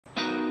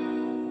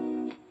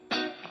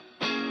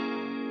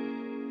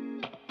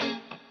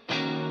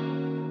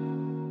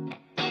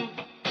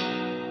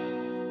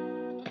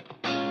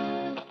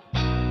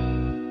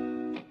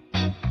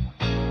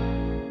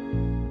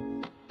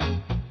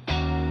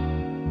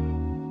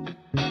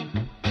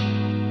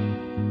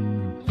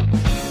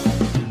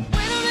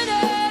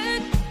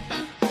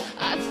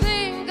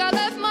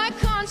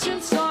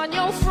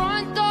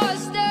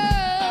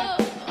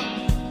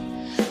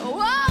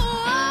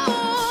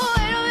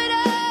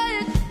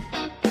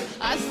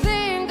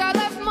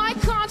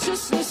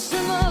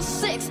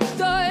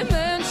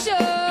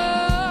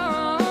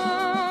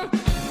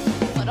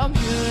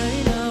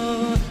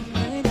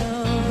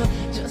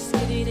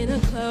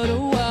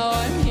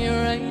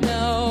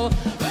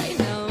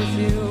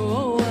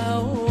you.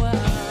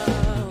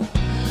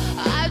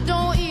 I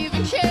don't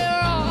even care.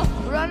 I'll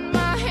run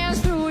my hands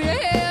through your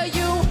hair.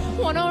 You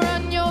wanna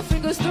run your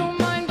fingers through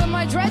mine, but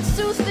my dread's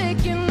too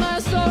thick and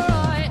that's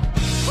alright.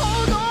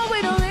 Hold on,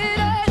 wait a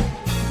minute.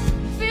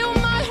 Feel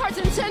my heart's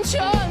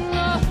intention.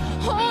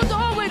 Hold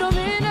on, wait a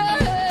minute.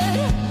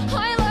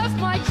 I left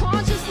my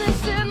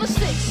consciousness in the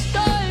sixth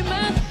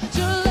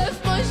dimension.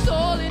 Left my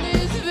soul in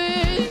his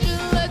vision.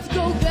 Let's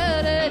go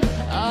get it.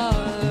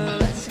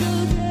 Let's go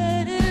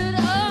get it.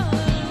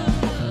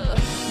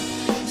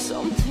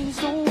 Some things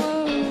don't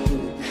work.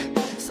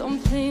 Some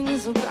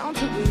things are bound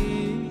to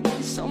be.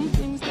 Some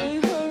things they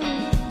hurt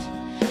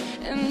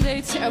and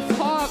they tear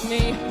apart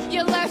me.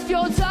 You left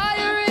your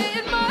diary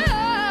in my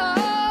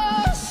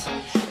house,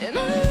 and I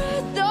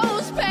read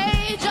those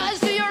pages.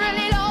 Do you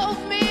really love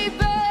me,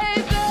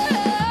 baby?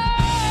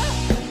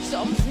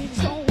 Some things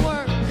don't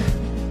work.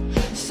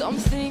 Some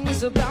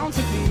things are bound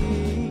to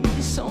be.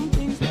 Some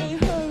things they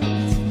hurt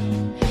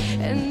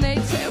and they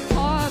tear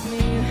apart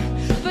me.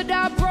 But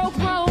I broke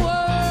my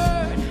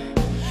word,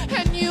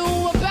 and you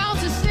were bound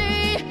to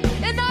see.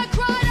 And I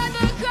cried at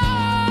the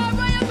car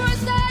when you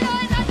first said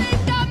I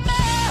think I'm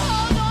mad.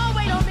 Hold on,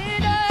 wait a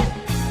minute.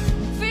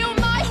 Feel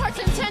my heart's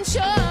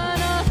intention.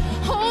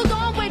 Hold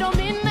on, wait a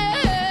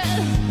minute.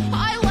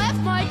 I left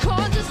my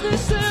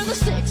consciousness in the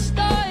sixth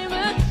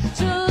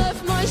dimension.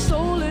 Left my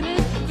soul in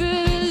his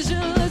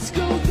vision. Let's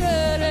go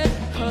get it.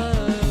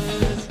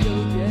 Let's go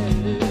get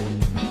it.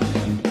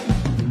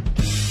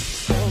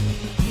 Some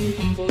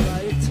people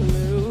like to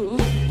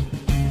live.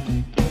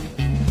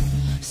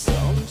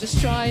 Some just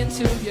trying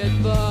to get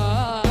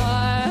by.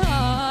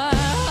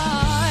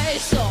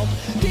 Some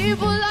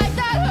people